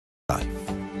life.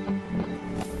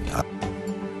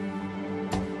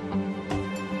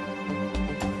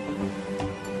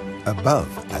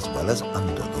 Above as well as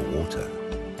under the water.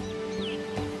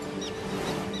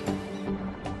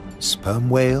 Sperm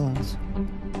whales,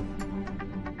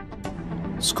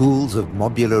 schools of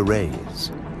mobular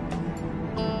rays,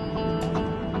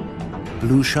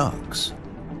 blue sharks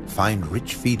find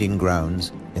rich feeding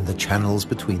grounds in the channels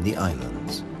between the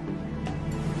islands.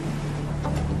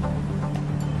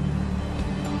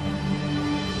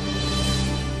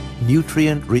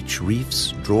 Nutrient-rich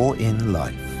reefs draw in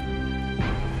life.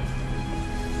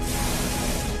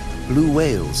 Blue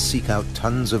whales seek out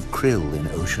tons of krill in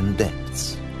ocean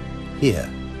depths. Here,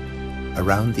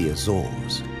 around the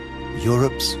Azores,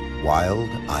 Europe's wild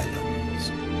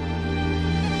islands.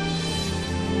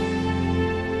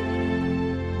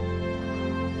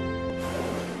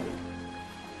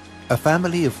 A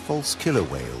family of false killer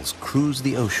whales cruise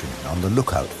the ocean on the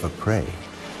lookout for prey.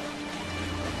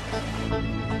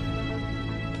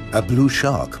 A blue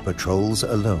shark patrols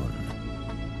alone.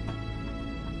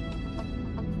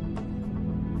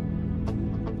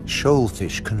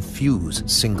 Shoalfish confuse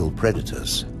single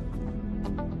predators.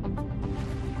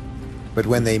 But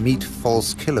when they meet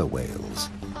false killer whales,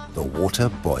 the water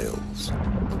boils.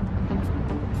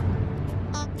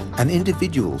 An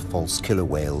individual false killer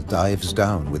whale dives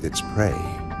down with its prey.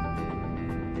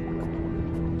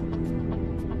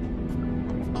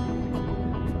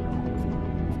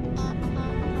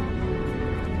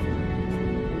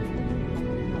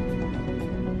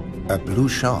 A blue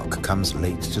shark comes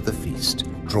late to the feast,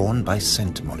 drawn by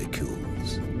scent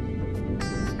molecules.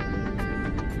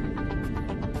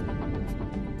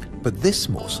 But this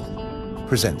morsel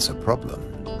presents a problem.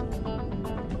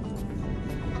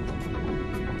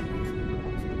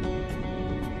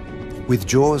 With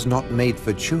jaws not made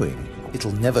for chewing,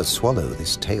 it'll never swallow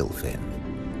this tail fin.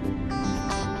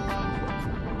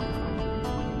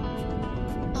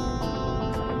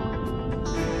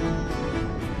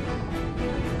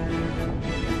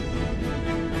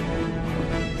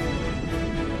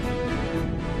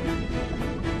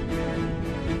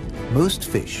 Most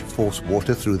fish force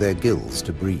water through their gills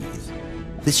to breathe.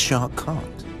 This shark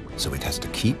can't, so it has to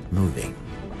keep moving.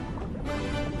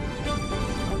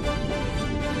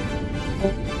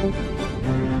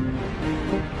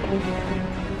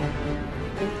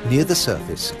 Near the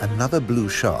surface, another blue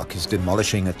shark is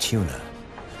demolishing a tuna.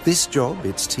 This job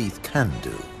its teeth can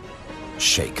do: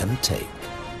 shake and take.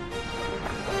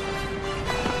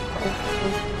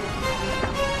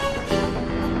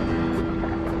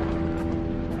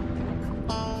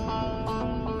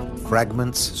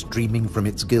 Fragments streaming from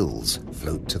its gills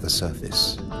float to the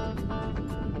surface.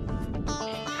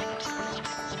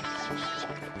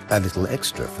 A little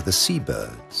extra for the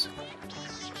seabirds.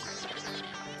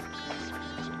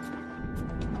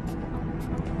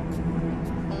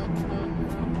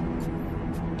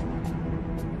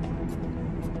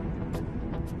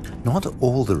 Not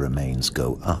all the remains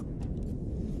go up.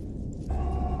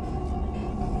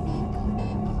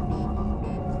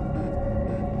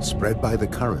 Spread by the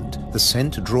current, the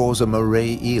scent draws a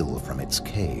moray eel from its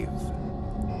cave.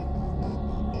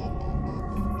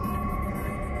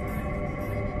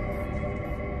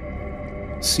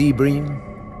 Sea bream,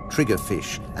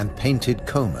 triggerfish, and painted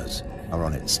combers are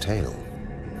on its tail.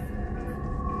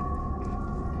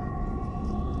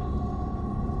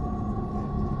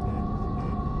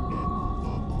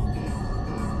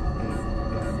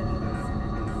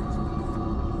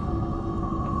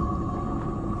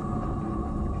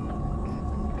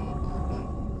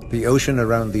 The ocean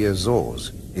around the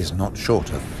Azores is not short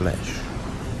of flesh.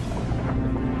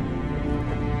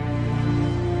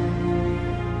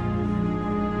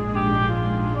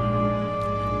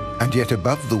 And yet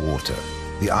above the water,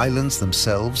 the islands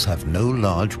themselves have no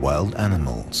large wild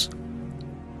animals.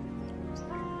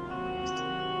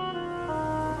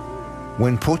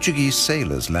 When Portuguese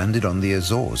sailors landed on the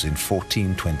Azores in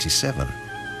 1427,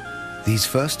 these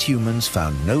first humans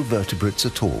found no vertebrates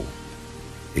at all,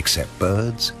 except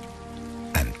birds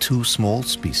and two small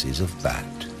species of bat.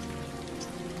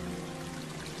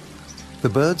 The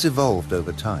birds evolved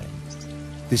over time.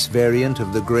 This variant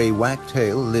of the grey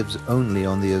wagtail lives only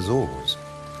on the Azores.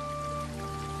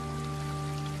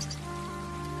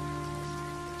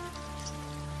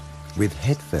 With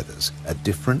head feathers a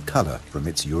different color from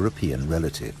its European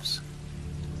relatives.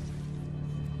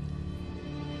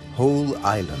 Whole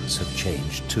islands have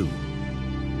changed too.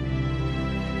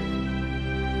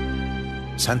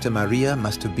 Santa Maria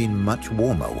must have been much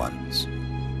warmer once.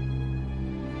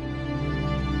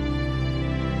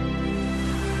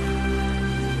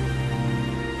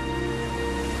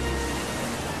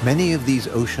 Many of these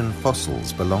ocean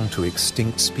fossils belong to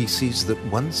extinct species that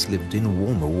once lived in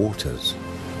warmer waters.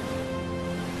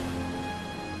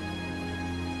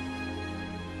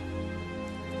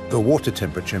 The water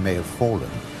temperature may have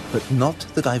fallen, but not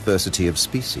the diversity of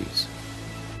species.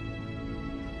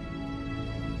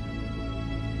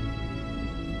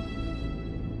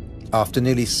 After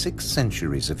nearly 6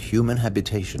 centuries of human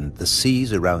habitation, the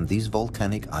seas around these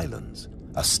volcanic islands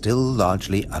are still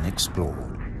largely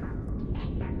unexplored.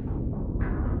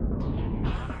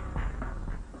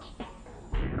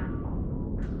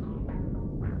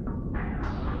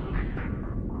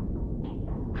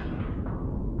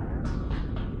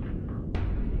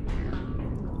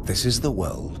 This is the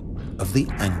world of the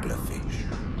anglerfish.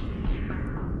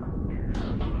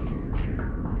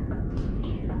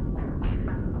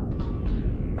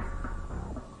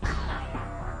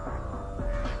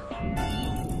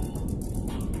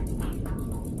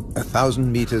 A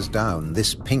 1,000 meters down,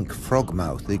 this pink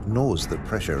frogmouth ignores the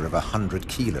pressure of 100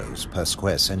 kilos per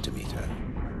square centimeter.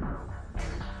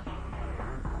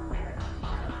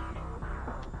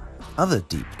 Other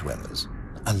deep dwellers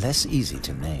are less easy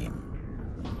to name.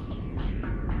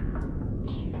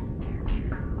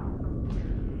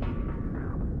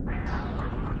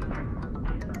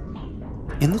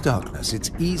 In the darkness, it's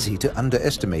easy to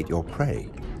underestimate your prey.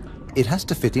 It has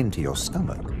to fit into your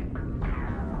stomach.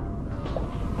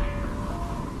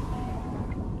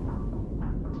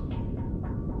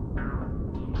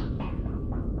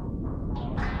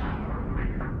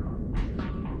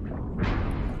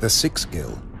 The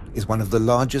six-gill is one of the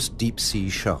largest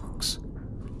deep-sea sharks,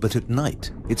 but at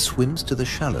night it swims to the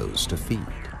shallows to feed.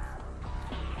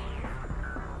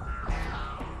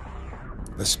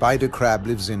 The spider crab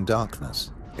lives in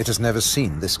darkness. It has never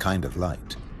seen this kind of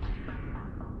light.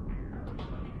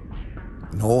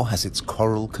 Nor has its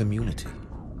coral community.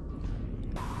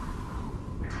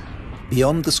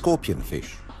 Beyond the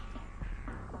scorpionfish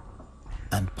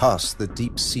and past the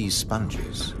deep-sea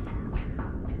sponges,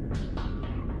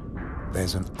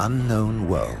 there's an unknown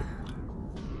world.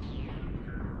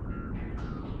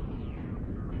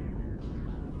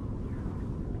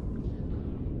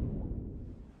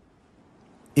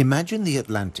 Imagine the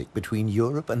Atlantic between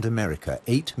Europe and America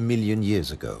 8 million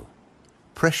years ago.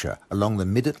 Pressure along the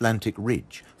mid-Atlantic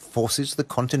ridge forces the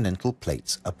continental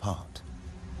plates apart.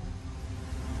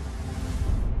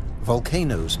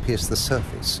 Volcanoes pierce the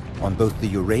surface on both the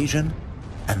Eurasian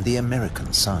and the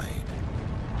American side.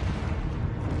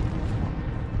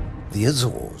 The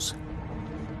Azores.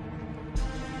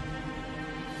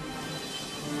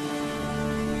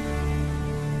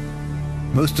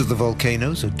 Most of the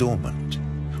volcanoes are dormant.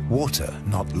 Water,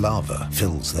 not lava,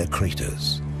 fills their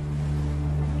craters.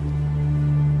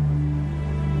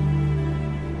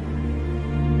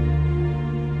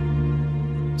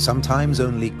 Sometimes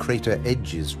only crater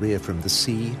edges rear from the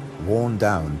sea, worn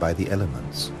down by the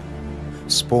elements.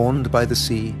 Spawned by the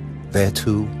sea, there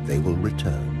too they will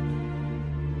return.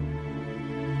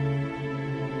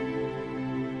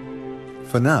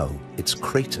 For now, it's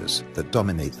craters that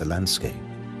dominate the landscape.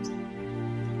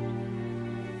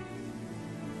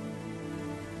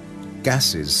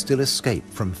 Gases still escape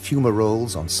from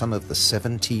fumaroles on some of the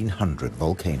 1,700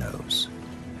 volcanoes.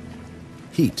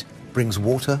 Heat brings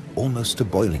water almost to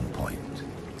boiling point.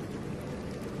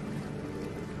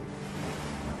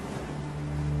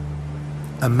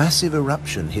 A massive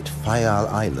eruption hit Fayal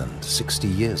Island 60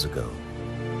 years ago.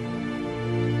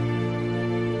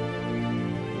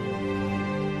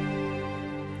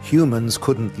 Humans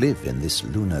couldn't live in this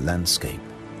lunar landscape.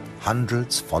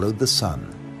 Hundreds followed the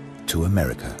sun to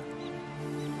America.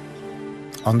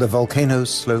 On the volcano's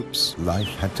slopes, life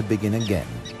had to begin again.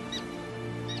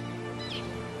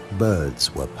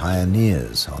 Birds were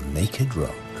pioneers on naked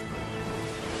rock.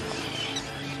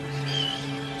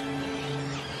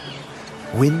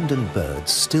 Wind and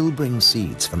birds still bring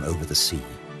seeds from over the sea.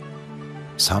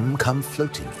 Some come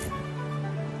floating in.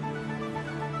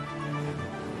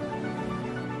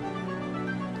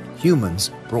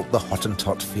 Humans brought the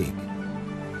Hottentot fig,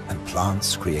 and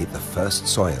plants create the first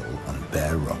soil on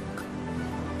bare rock.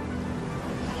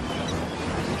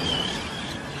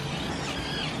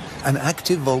 An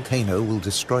active volcano will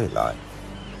destroy life.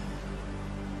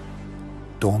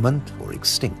 Dormant or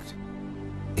extinct,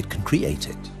 it can create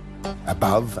it,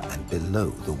 above and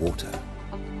below the water.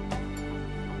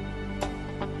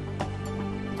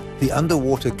 The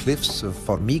underwater cliffs of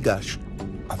Formigas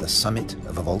are the summit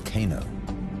of a volcano.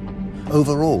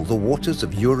 Overall, the waters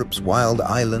of Europe's wild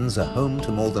islands are home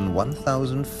to more than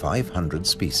 1,500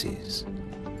 species.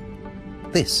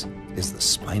 This is the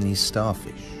spiny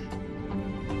starfish.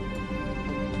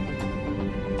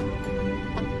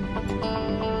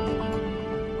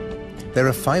 There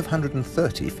are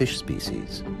 530 fish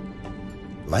species,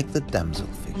 like the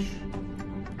damselfish,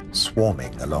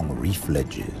 swarming along reef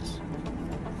ledges.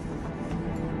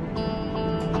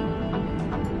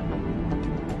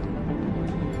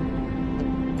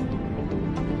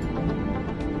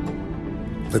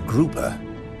 The grouper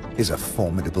is a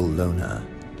formidable loner.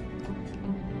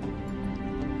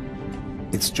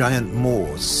 Its giant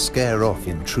maws scare off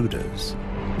intruders.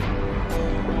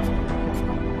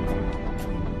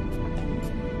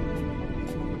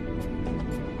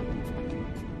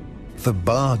 The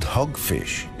barred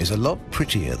hogfish is a lot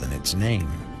prettier than its name.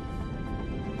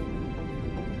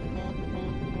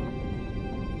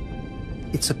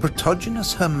 It's a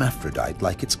protogynous hermaphrodite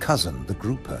like its cousin, the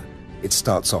grouper. It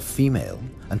starts off female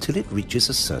until it reaches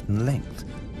a certain length.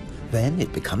 Then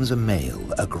it becomes a male,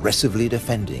 aggressively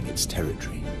defending its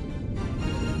territory.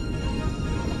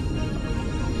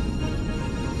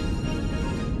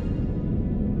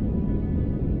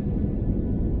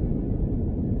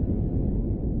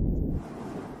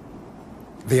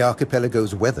 The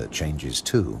archipelago's weather changes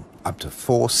too, up to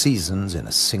 4 seasons in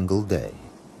a single day.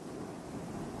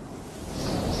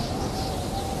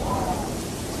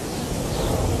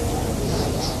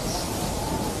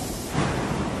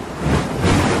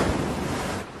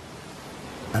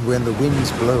 And when the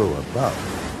winds blow above,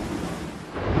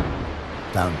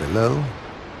 down below,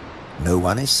 no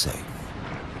one is safe.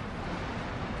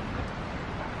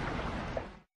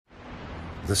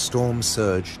 The storm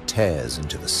surge tears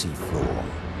into the seafloor.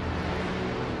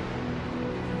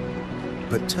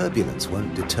 But turbulence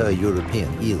won't deter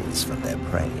European eels from their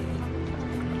prey.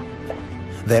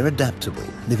 They're adaptable,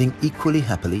 living equally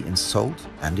happily in salt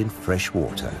and in fresh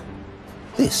water.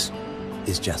 This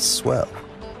is just swell.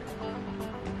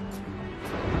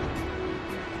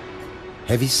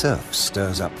 Heavy surf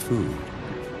stirs up food.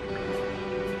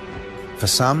 For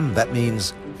some, that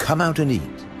means come out and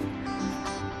eat.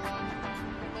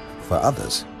 For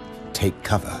others, take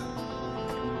cover.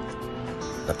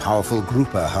 The powerful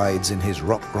grouper hides in his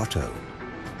rock grotto.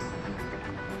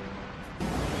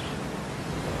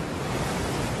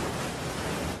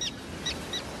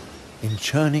 In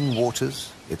churning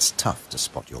waters, it's tough to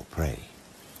spot your prey.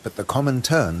 But the common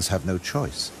terns have no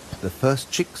choice. The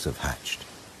first chicks have hatched,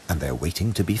 and they're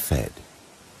waiting to be fed.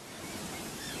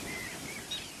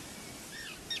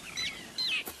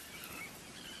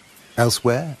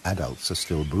 Elsewhere, adults are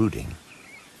still brooding.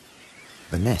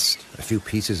 The nest, a few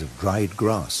pieces of dried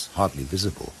grass, hardly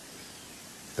visible.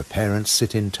 The parents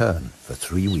sit in turn for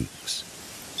 3 weeks.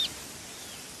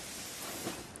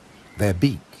 Their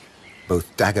beak,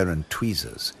 both dagger and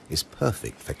tweezers, is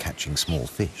perfect for catching small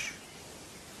fish.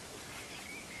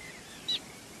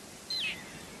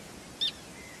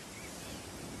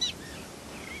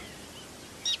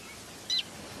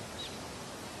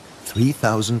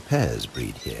 "3,000 pairs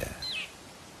breed here.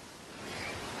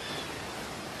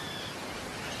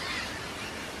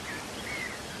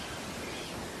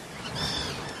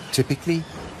 Typically,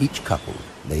 each couple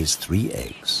lays 3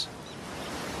 eggs.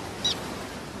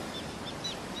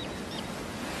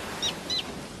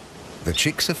 The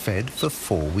chicks are fed for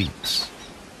 4 weeks,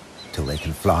 till they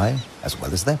can fly as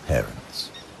well as their parents.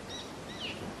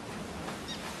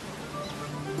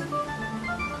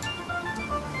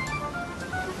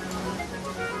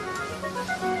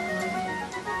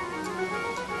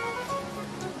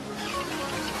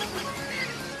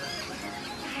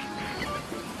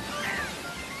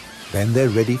 Then they're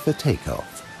ready for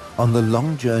takeoff on the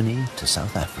long journey to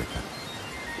South Africa.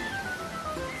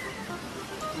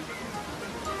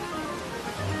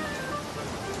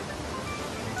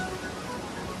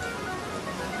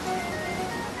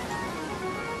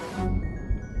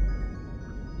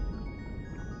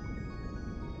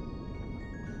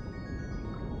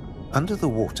 Under the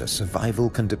water, survival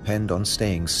can depend on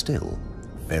staying still,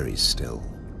 very still,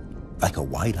 like a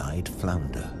wide-eyed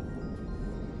flounder.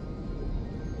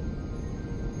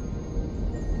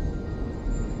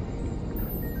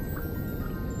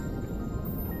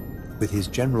 With his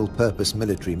general-purpose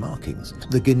military markings,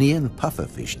 the Guinean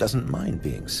pufferfish doesn't mind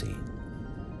being seen.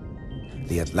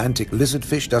 The Atlantic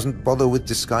lizardfish doesn't bother with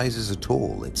disguises at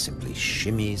all. It simply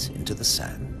shimmies into the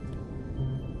sand.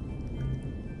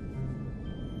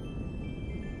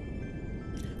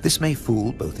 This may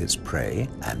fool both its prey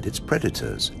and its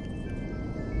predators.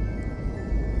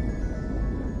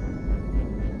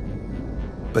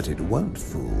 But it won't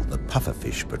fool the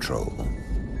pufferfish patrol.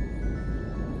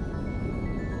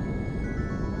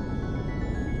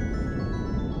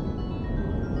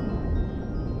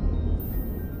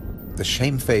 The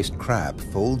shamefaced crab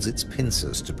folds its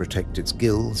pincers to protect its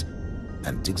gills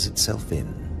and digs itself in.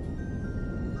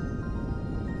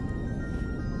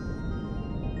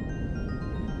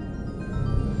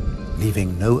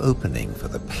 leaving no opening for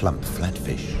the plump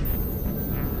flatfish.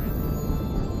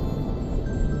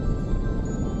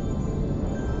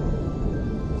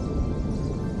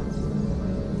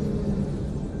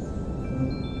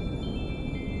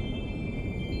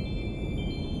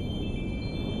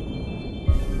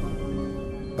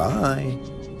 Bye.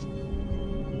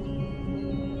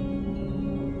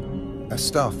 A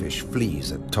starfish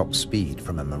flees at top speed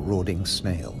from a marauding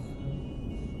snail.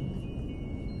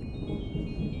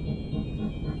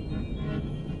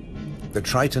 The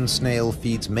Triton snail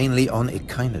feeds mainly on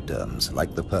echinoderms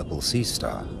like the purple sea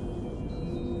star.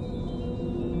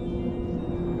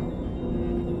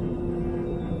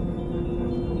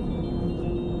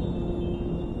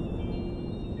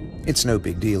 It's no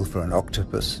big deal for an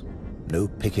octopus. No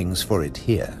pickings for it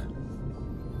here.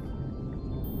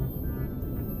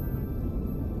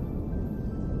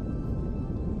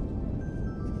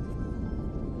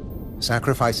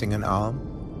 Sacrificing an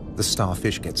arm, the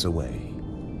starfish gets away.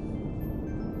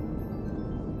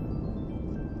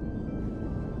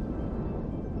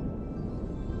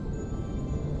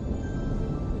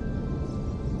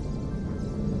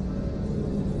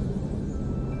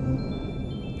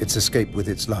 It's escaped with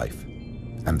its life,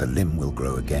 and the limb will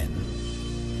grow again.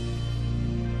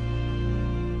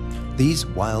 These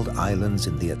wild islands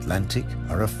in the Atlantic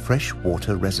are a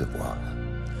freshwater reservoir.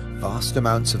 Vast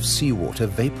amounts of seawater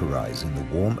vaporize in the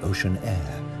warm ocean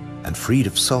air, and freed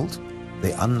of salt,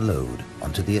 they unload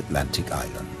onto the Atlantic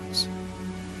islands.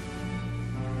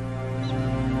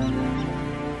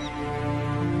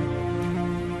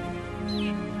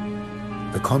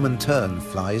 The common tern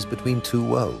flies between two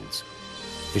worlds,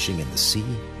 fishing in the sea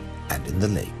and in the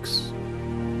lakes.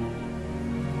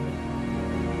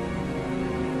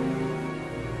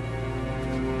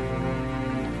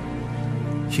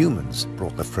 Humans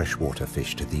brought the freshwater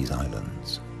fish to these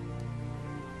islands.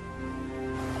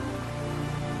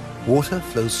 Water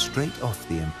flows straight off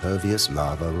the impervious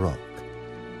lava rock.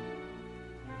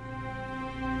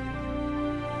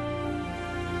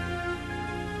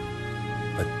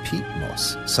 But peat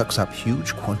moss sucks up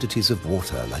huge quantities of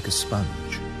water like a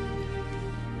sponge,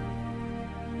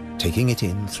 taking it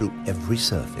in through every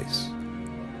surface.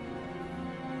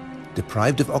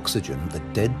 Deprived of oxygen, the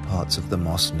dead parts of the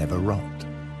moss never rot.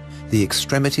 The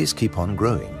extremities keep on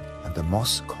growing, and the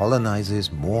moss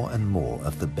colonizes more and more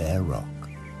of the bare rock.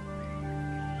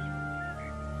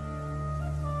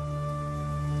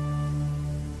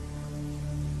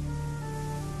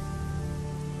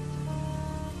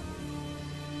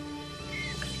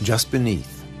 Just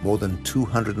beneath, more than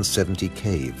 270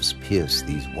 caves pierce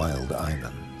these wild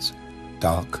islands,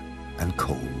 dark and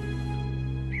cold.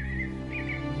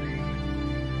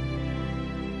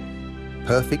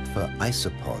 Perfect for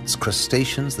isopods,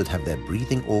 crustaceans that have their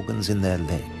breathing organs in their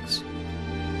legs.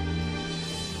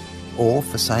 Or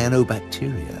for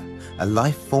cyanobacteria, a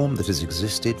life form that has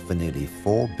existed for nearly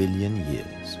 4 billion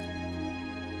years.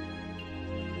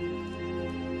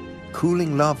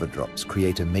 Cooling lava drops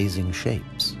create amazing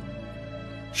shapes.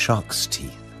 Shark's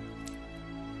teeth.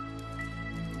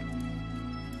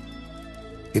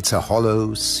 It's a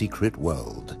hollow, secret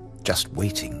world, just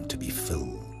waiting to be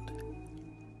filled.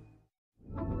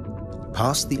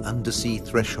 Past the undersea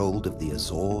threshold of the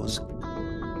Azores,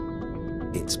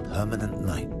 it's permanent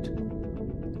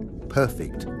night.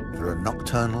 Perfect for a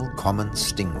nocturnal common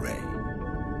stingray.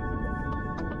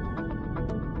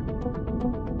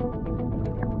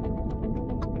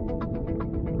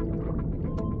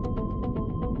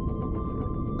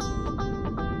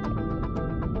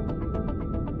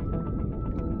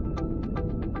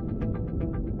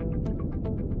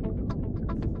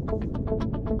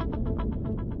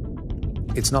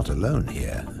 It's not alone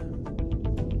here.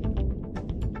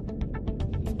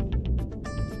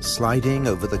 Sliding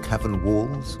over the cavern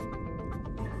walls,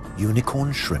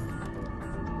 unicorn shrimp.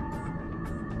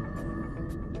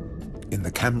 In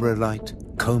the camera light,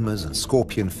 combers and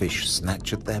scorpionfish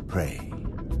snatch at their prey.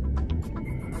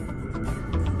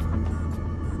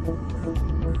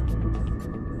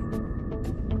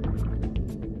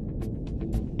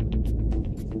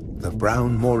 The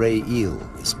brown moray eel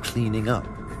is cleaning up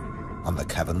on the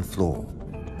cavern floor.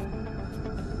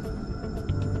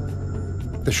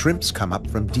 The shrimps come up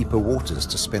from deeper waters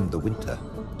to spend the winter.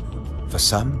 For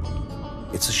some,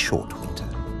 it's a short winter.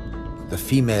 The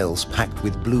females packed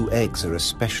with blue eggs are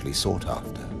especially sought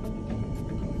after.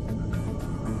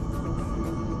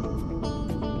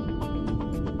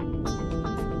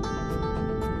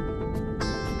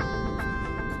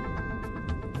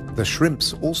 The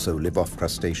shrimps also live off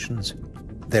crustaceans,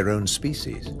 their own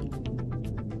species.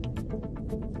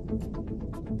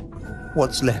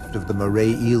 What's left of the moray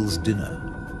eel's dinner?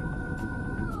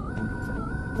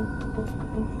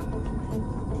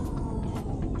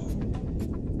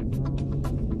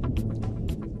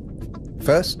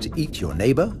 First, eat your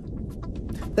neighbor,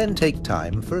 then take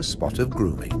time for a spot of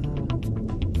grooming.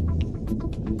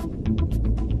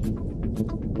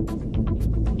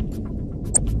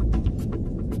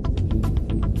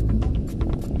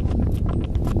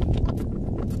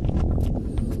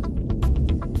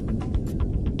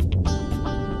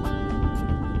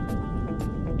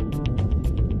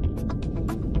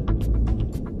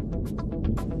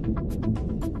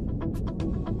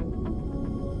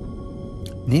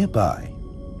 Nearby,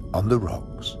 on the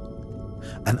rocks,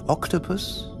 an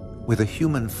octopus with a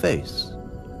human face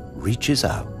reaches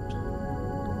out.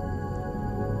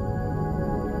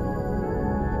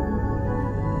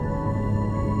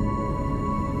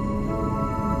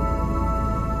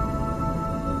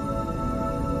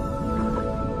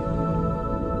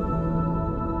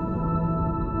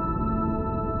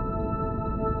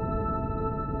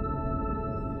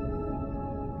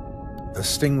 The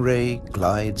stingray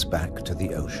glides back to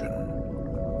the ocean.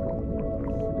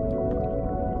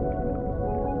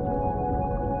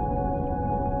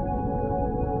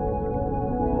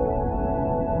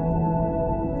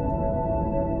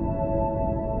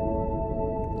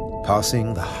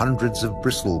 Passing the hundreds of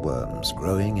bristleworms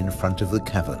growing in front of the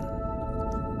cavern.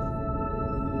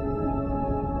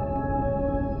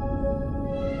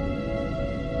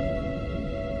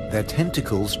 Their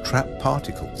tentacles trap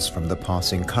particles from the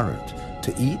passing current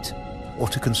to eat or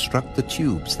to construct the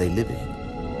tubes they live in.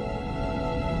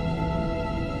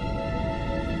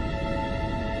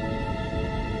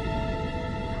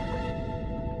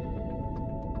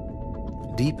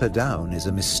 Deeper down is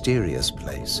a mysterious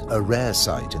place, a rare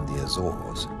sight in the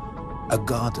Azores, a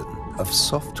garden of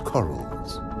soft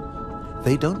corals.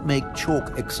 They don't make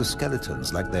chalk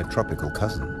exoskeletons like their tropical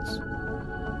cousins.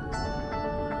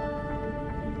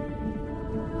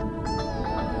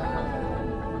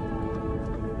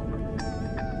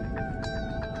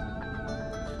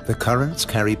 The currents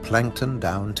carry plankton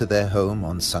down to their home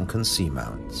on sunken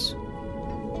seamounts.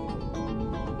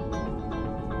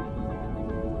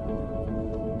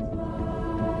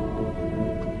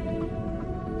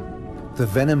 The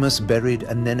venomous buried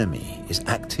anemone is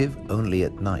active only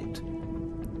at night.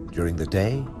 During the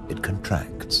day, it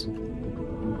contracts.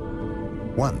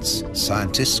 Once,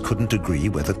 scientists couldn't agree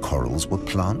whether corals were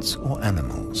plants or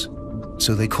animals,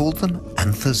 so they called them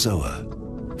anthozoa,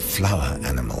 flower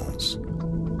animals.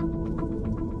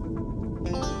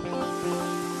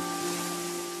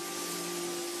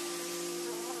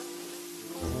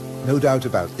 No doubt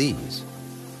about these.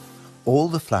 All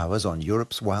the flowers on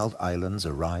Europe's wild islands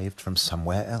arrived from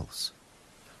somewhere else.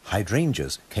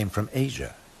 Hydrangeas came from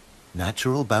Asia.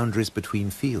 Natural boundaries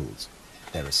between fields.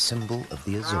 They're a symbol of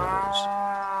the Azores.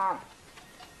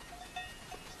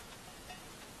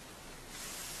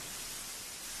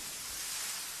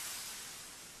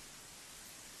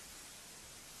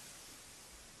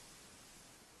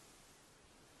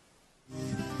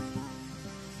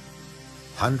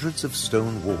 Hundreds of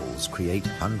stone walls create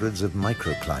hundreds of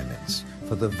microclimates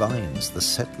for the vines the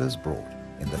settlers brought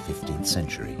in the 15th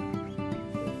century.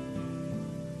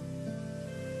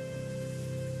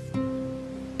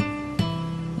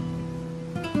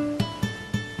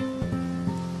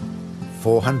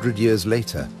 "400 years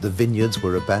later, the vineyards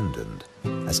were abandoned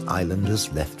as islanders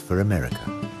left for America.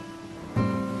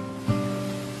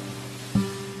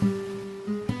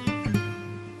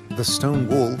 The stone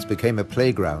walls became a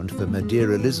playground for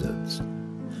Madeira lizards.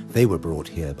 They were brought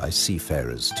here by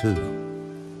seafarers too.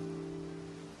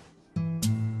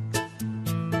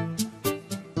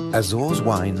 Azores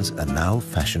wines are now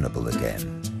fashionable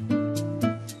again.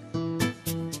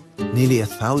 Nearly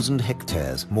 1,000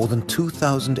 hectares, more than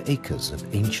 2,000 acres of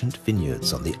ancient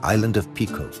vineyards on the island of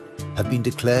Pico have been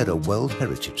declared a World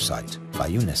Heritage Site by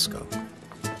UNESCO.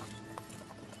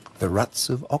 The ruts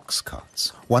of ox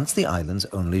carts, once the island's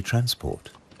only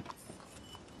transport.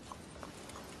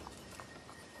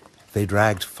 They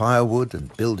dragged firewood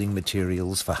and building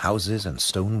materials for houses and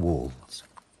stone walls.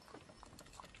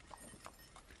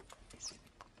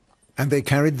 And they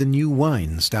carried the new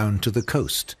wines down to the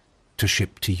coast to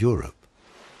ship to Europe,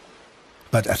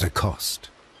 but at a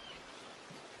cost.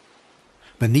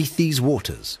 Beneath these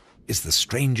waters is the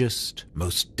strangest,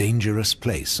 most dangerous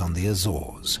place on the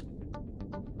Azores.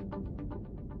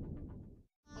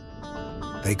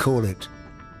 They call it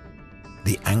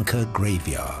the Anchor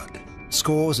Graveyard.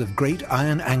 Scores of great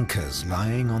iron anchors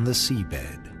lying on the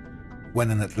seabed.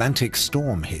 When an Atlantic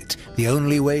storm hit, the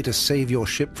only way to save your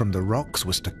ship from the rocks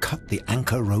was to cut the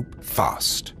anchor rope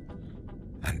fast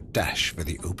and dash for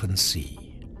the open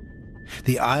sea.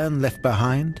 The iron left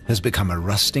behind has become a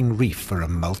rusting reef for a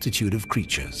multitude of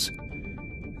creatures.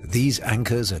 These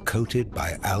anchors are coated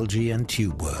by algae and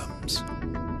tube worms.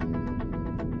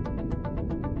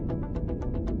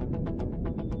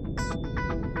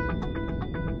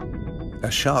 A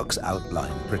shark's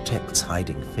outline protects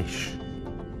hiding fish.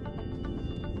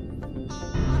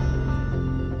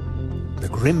 The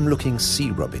grim-looking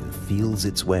sea robin feels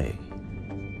its way.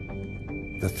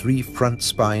 The 3 front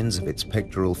spines of its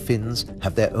pectoral fins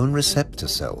have their own receptor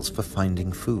cells for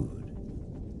finding food.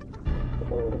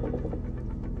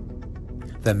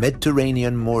 The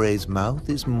Mediterranean moray's mouth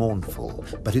is mournful,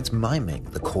 but it's miming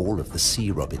the call of the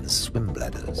sea robin's swim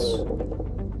bladders.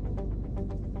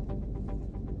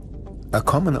 A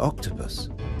common octopus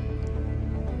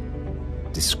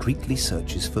discreetly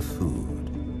searches for food.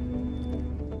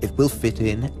 It will fit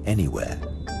in anywhere.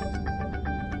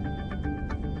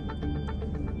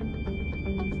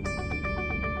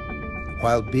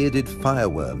 While bearded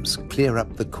fireworms clear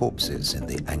up the corpses in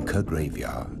the anchor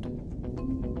graveyard.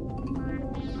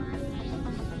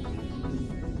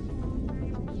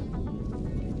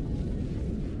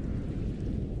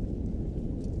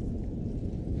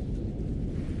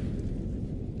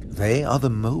 They are the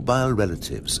mobile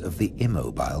relatives of the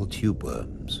immobile tube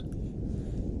worms.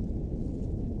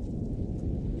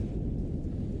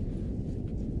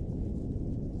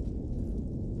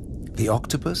 The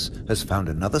octopus has found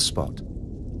another spot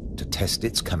to test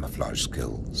its camouflage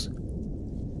skills.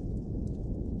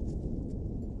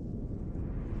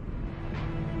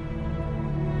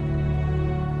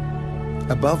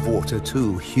 Above water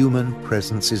too, human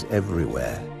presence is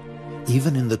everywhere,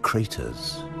 even in the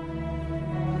craters.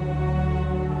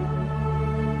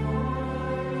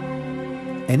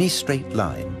 Any straight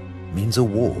line means a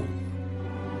wall.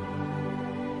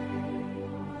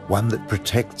 One that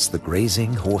protects the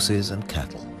grazing horses and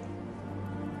cattle.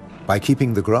 By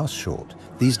keeping the grass short,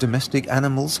 these domestic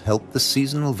animals help the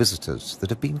seasonal visitors that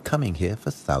have been coming here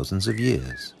for thousands of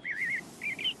years.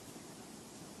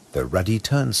 The ruddy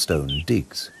turnstone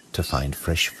digs to find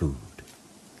fresh food.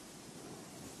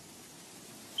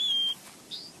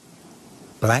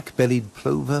 Black-bellied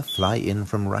plover fly in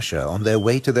from Russia on their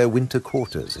way to their winter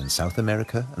quarters in South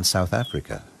America and South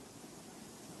Africa.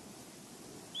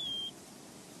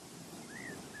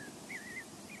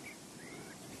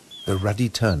 The ruddy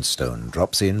turnstone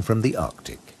drops in from the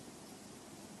Arctic.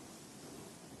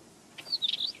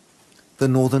 The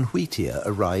northern wheatear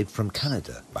arrived from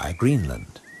Canada via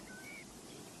Greenland.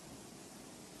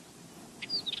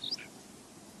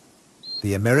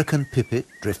 The American pipit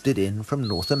drifted in from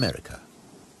North America.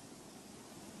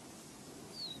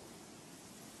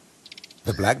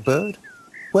 The blackbird?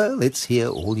 Well, it's here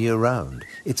all year round.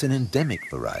 It's an endemic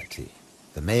variety.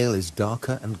 The male is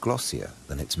darker and glossier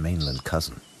than its mainland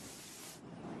cousin.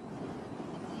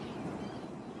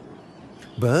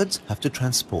 Birds have to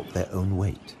transport their own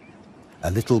weight.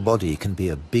 A little body can be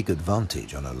a big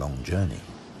advantage on a long journey.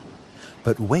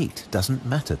 But weight doesn't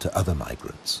matter to other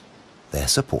migrants. They're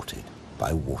supported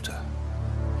by water.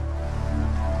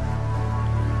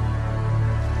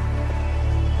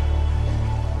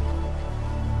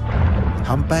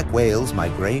 Humpback whales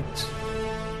migrate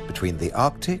between the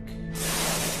Arctic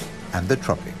and the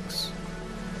tropics.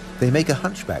 They make a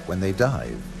hunchback when they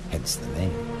dive, hence the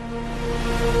name.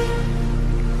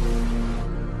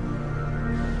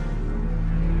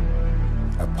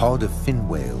 A pod of fin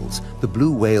whales, the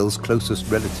blue whale's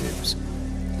closest relatives,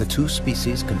 the 2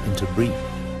 species can interbreed.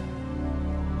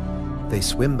 They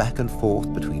swim back and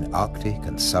forth between Arctic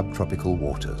and subtropical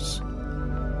waters.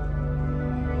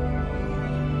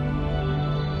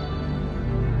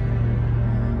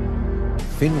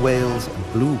 Fin whales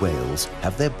and blue whales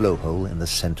have their blowhole in the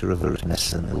center of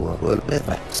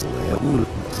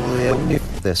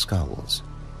their skulls.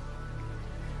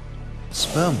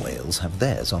 Sperm whales have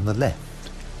theirs on the left.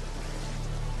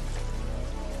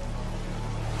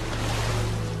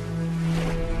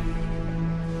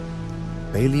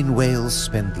 Baleen whales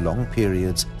spend long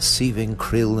periods sieving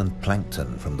krill and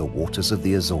plankton from the waters of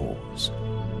the Azores.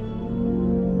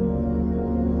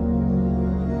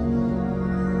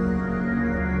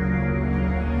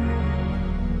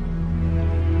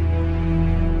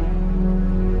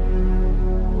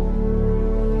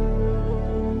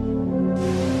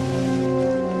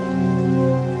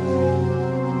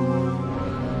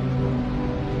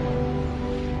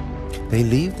 They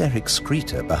leave their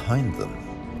excreta behind them.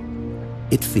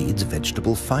 It feeds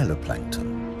vegetable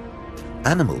phytoplankton.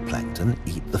 Animal plankton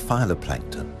eat the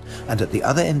phytoplankton, and at the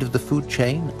other end of the food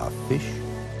chain are fish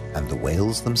and the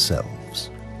whales themselves.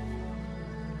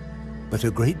 But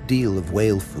a great deal of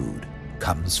whale food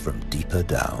comes from deeper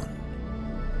down.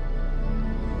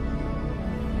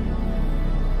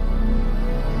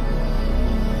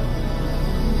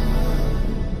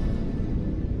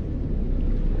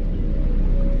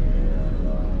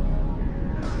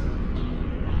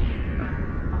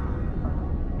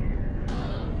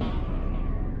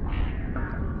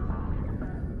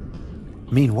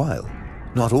 Meanwhile,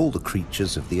 not all the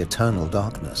creatures of the eternal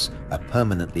darkness are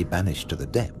permanently banished to the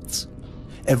depths.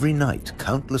 Every night,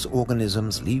 countless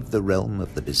organisms leave the realm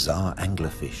of the bizarre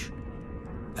anglerfish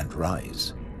and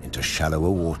rise into shallower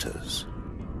waters.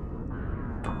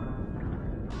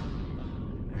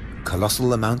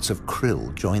 Colossal amounts of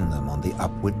krill join them on the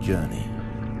upward journey.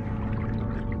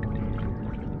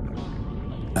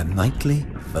 A nightly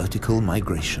vertical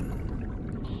migration.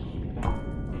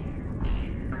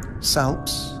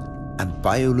 Salps and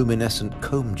bioluminescent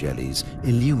comb jellies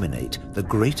illuminate the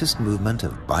greatest movement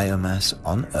of biomass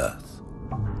on Earth.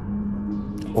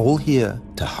 All here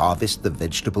to harvest the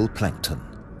vegetable plankton,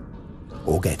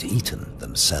 or get eaten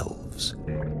themselves.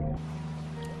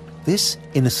 This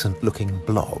innocent-looking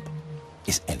blob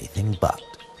is anything but.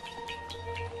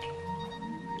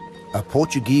 A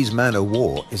Portuguese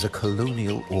man-o'-war is a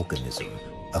colonial organism,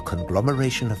 a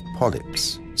conglomeration of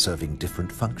polyps serving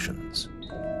different functions.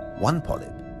 One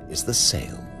polyp is the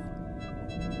sail.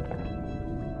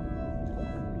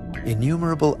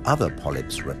 Innumerable other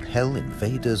polyps repel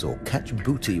invaders or catch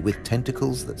booty with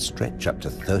tentacles that stretch up to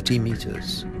 30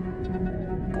 meters.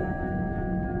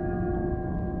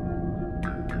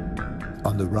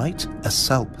 On the right, a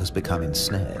salp has become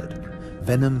ensnared.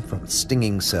 Venom from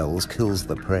stinging cells kills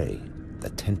the prey. The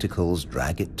tentacles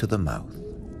drag it to the mouth.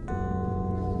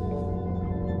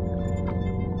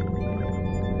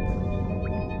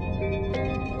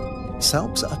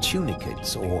 Salps are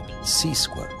tunicates or sea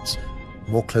squirts,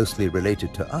 more closely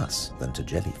related to us than to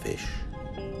jellyfish.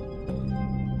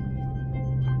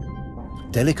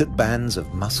 Delicate bands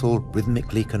of muscle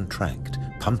rhythmically contract,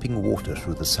 pumping water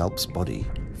through the salp's body,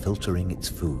 filtering its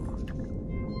food.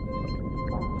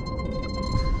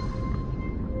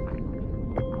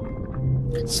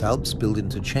 Salps build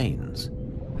into chains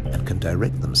and can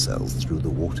direct themselves through the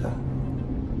water.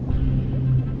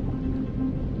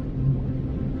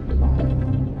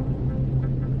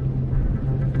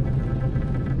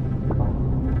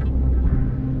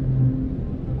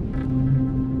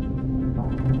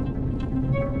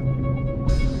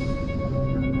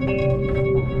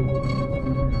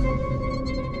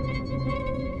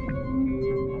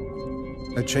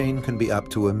 A chain can be up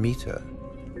to a meter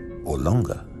or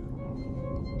longer.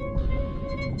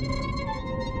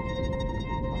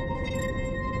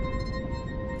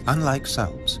 Unlike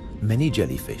salps, many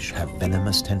jellyfish have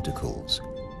venomous tentacles.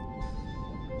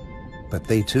 But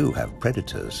they too have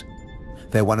predators.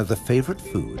 They're one of the favorite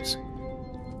foods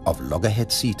of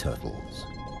loggerhead sea turtles.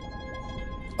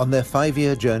 On their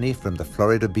 5-year journey from the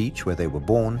Florida beach where they were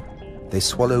born, they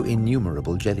swallow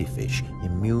innumerable jellyfish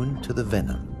immune to the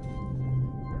venom.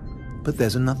 But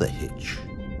there's another hitch.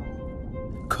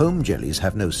 Comb jellies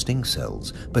have no sting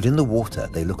cells, but in the water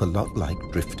they look a lot like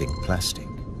drifting plastic.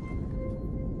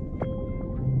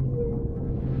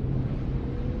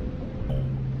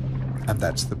 And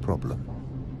that's the problem.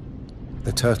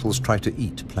 The turtles try to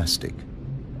eat plastic,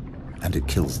 and it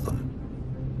kills them.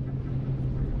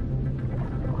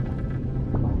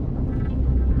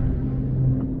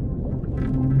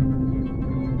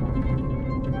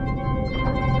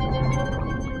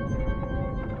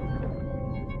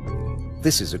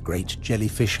 This is a great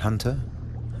jellyfish hunter.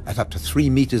 At up to 3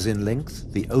 meters in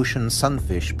length, the ocean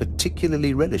sunfish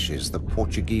particularly relishes the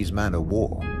Portuguese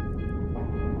man-o'-war.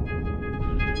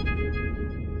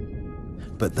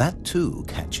 But that too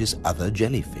catches other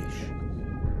jellyfish.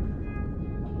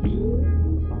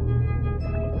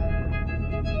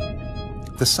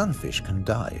 The sunfish can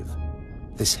dive.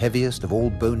 This heaviest of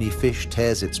all bony fish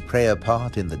tears its prey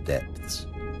apart in the depths.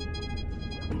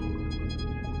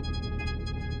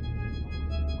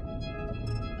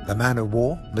 The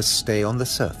man-o'-war must stay on the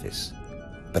surface,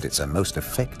 but it's a most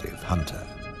effective hunter.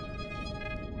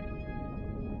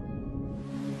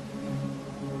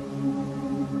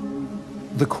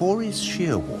 The Cory's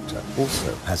shearwater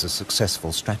also has a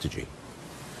successful strategy,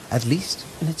 at least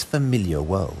in its familiar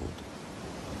world.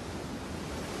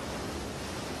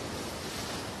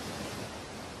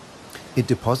 It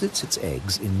deposits its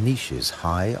eggs in niches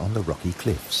high on the rocky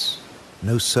cliffs.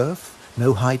 No surf,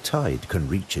 no high tide can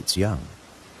reach its young.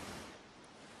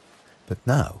 But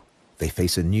now they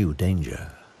face a new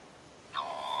danger.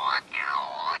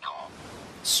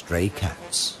 Stray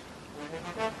cats.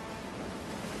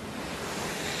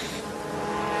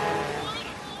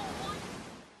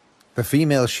 The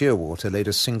female shearwater laid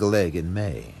a single egg in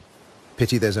May.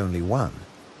 Pity there's only one.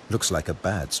 Looks like a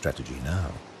bad strategy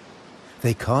now.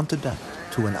 They can't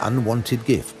adapt to an unwanted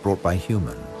gift brought by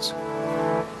humans.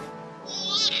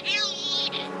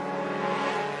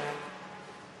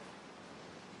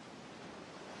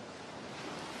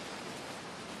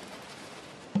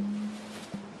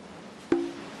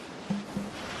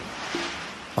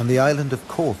 On the island of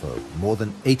Corvo, more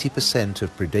than 80%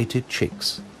 of predated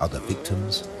chicks are the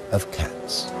victims of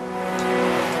cats.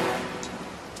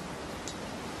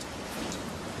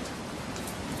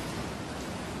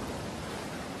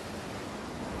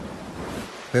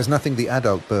 There's nothing the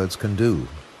adult birds can do.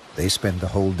 They spend the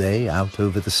whole day out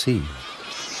over the sea.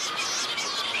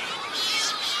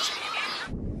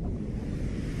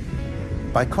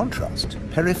 By contrast,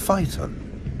 periphyton,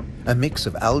 a mix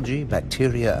of algae,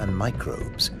 bacteria and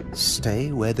microbes,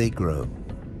 stay where they grow,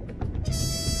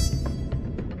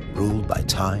 ruled by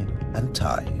time and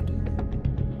tide.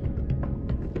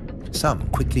 Some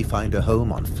quickly find a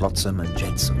home on flotsam and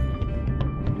jetsam.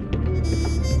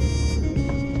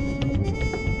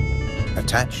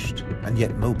 Attached and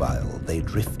yet mobile, they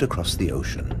drift across the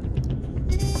ocean.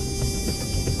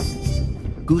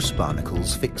 Goose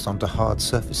barnacles fix onto hard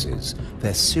surfaces.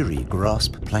 Their cirri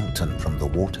grasp plankton from the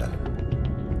water.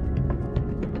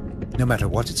 No matter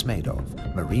what it's made of,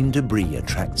 marine debris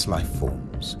attracts life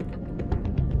forms.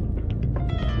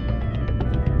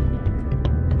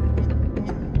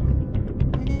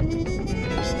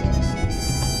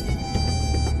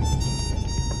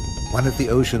 One of the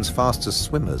ocean's fastest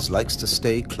swimmers likes to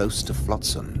stay close to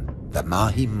flotsam, the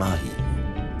mahi-mahi.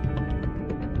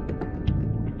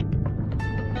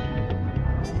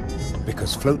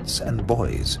 Because floats and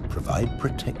buoys provide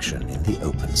protection in the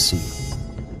open sea.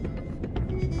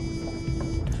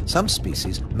 Some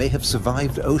species may have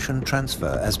survived ocean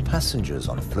transfer as passengers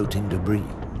on floating debris.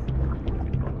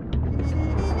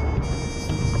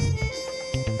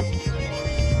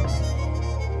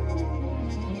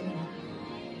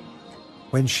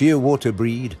 When shearwater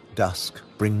breed, dusk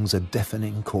brings a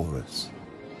deafening chorus.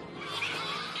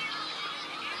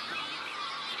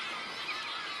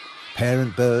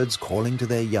 Parent birds calling to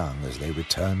their young as they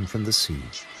return from the sea.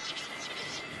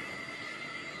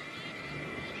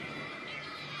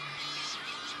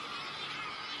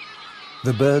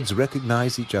 The birds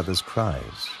recognize each other's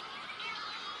cries.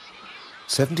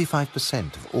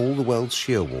 75% of all the world's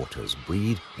shearwaters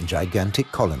breed in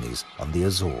gigantic colonies on the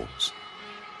Azores.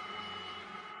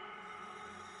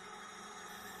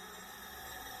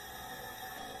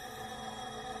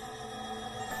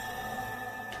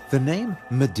 The name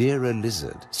Madeira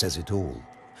lizard says it all.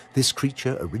 This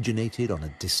creature originated on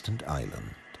a distant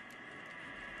island.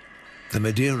 The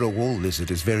Madeira wall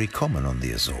lizard is very common on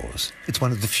the Azores. It's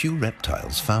one of the few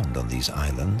reptiles found on these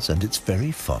islands, and it's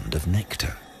very fond of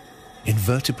nectar.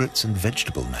 Invertebrates and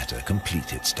vegetable matter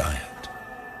complete its diet.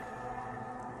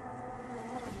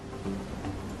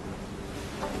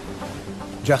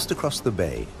 Just across the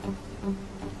bay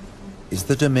is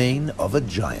the domain of a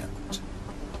giant.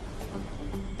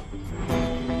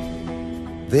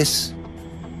 This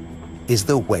is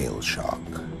the whale shark.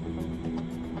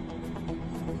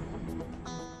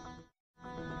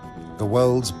 The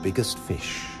world's biggest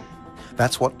fish.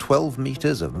 That's what 12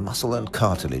 meters of muscle and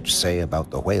cartilage say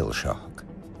about the whale shark.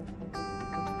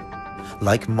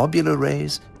 Like mobula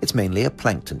rays, it's mainly a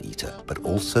plankton eater, but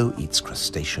also eats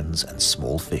crustaceans and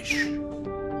small fish.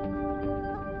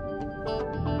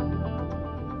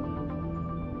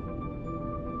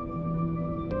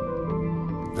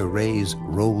 The rays'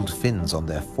 rolled fins on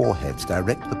their foreheads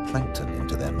direct the plankton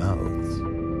into their mouths.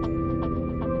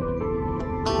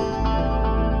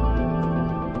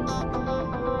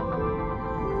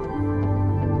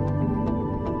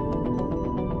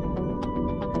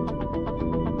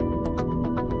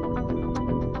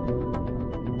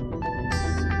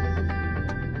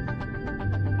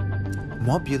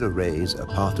 Mobula rays are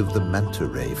part of the manta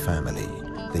ray family.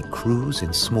 They cruise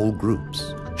in small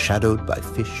groups, shadowed by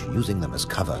fish using them as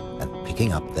cover and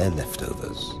picking up their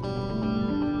leftovers.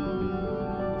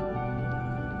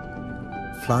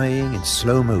 Flying in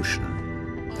slow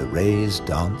motion, the rays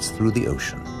dance through the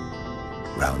ocean,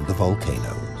 round the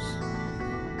volcanoes.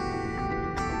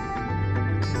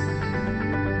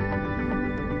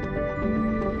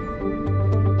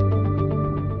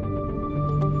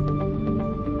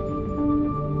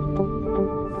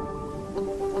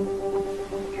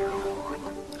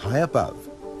 High above,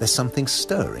 there's something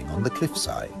stirring on the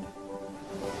cliffside.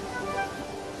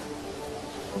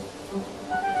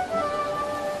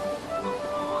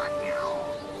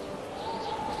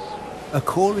 A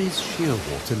Cory's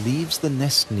shearwater leaves the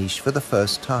nest niche for the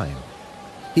first time.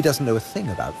 He doesn't know a thing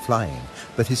about flying,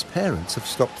 but his parents have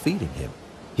stopped feeding him.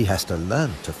 He has to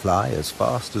learn to fly as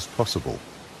fast as possible,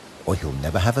 or he'll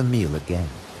never have a meal again.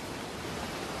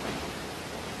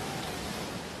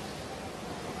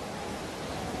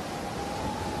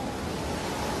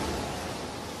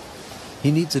 He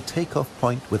needs a takeoff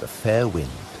point with a fair wind.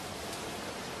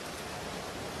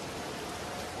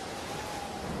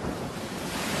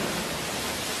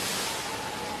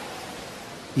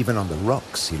 Even on the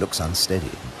rocks, he looks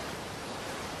unsteady.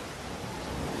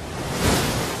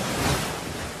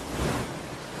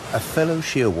 A fellow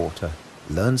shearwater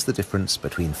learns the difference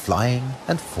between flying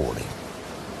and falling.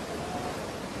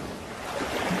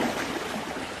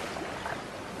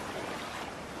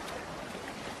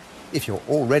 If you're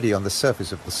already on the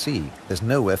surface of the sea, there's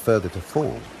nowhere further to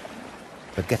fall.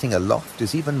 But getting aloft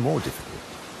is even more difficult.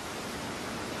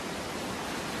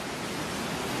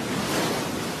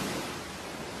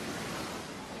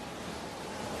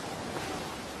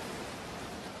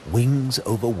 Wings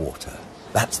over water.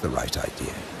 That's the right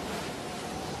idea.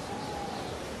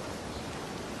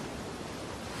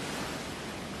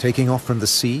 Taking off from the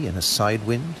sea in a side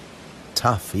wind?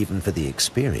 Tough even for the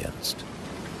experienced.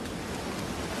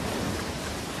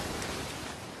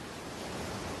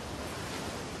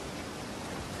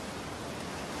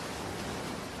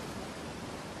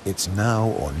 It's now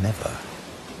or never.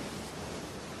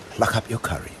 Pluck up your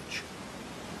courage.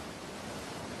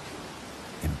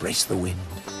 Embrace the wind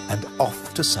and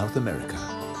off to South America.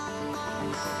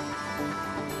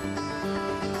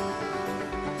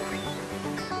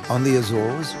 On the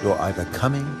Azores, you're either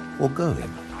coming or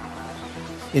going.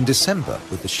 In December,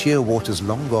 with the sheer waters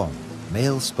long gone,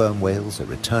 male sperm whales are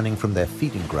returning from their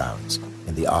feeding grounds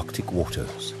in the Arctic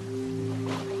waters.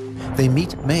 They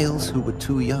meet males who were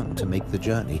too young to make the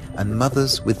journey and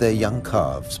mothers with their young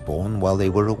calves born while they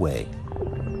were away.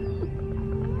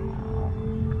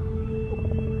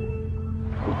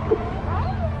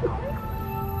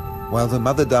 While the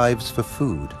mother dives for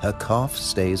food, her calf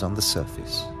stays on the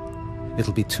surface.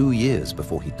 It'll be 2 years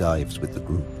before he dives with the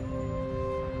group.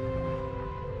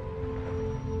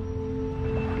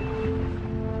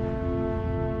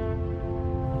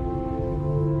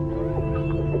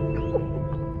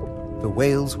 The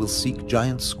whales will seek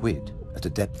giant squid at a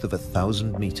depth of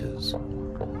 1,000 meters.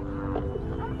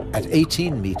 At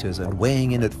 18 meters and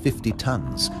weighing in at 50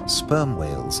 tons, sperm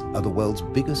whales are the world's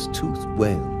biggest toothed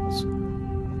whales.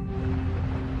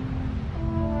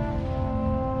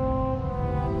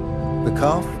 The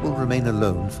calf will remain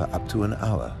alone for up to an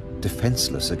hour,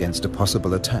 defenseless against a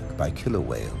possible attack by killer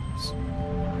whales.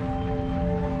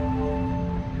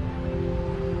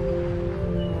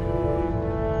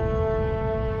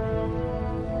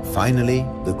 Finally,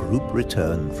 the group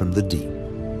return from the deep.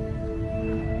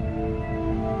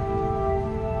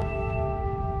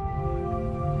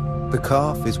 The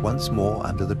calf is once more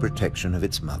under the protection of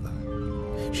its mother.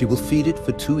 She will feed it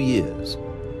for 2 years.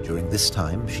 During this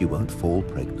time, she won't fall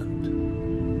pregnant.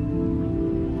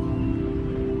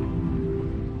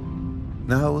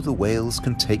 Now the whales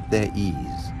can take their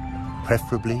ease,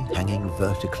 preferably hanging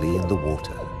vertically in the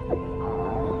water.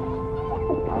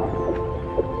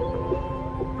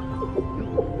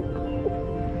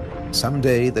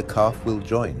 Someday the calf will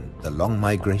join the long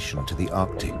migration to the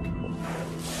Arctic,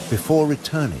 before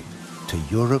returning to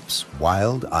Europe's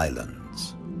wild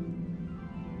islands,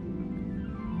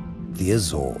 the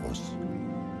Azores.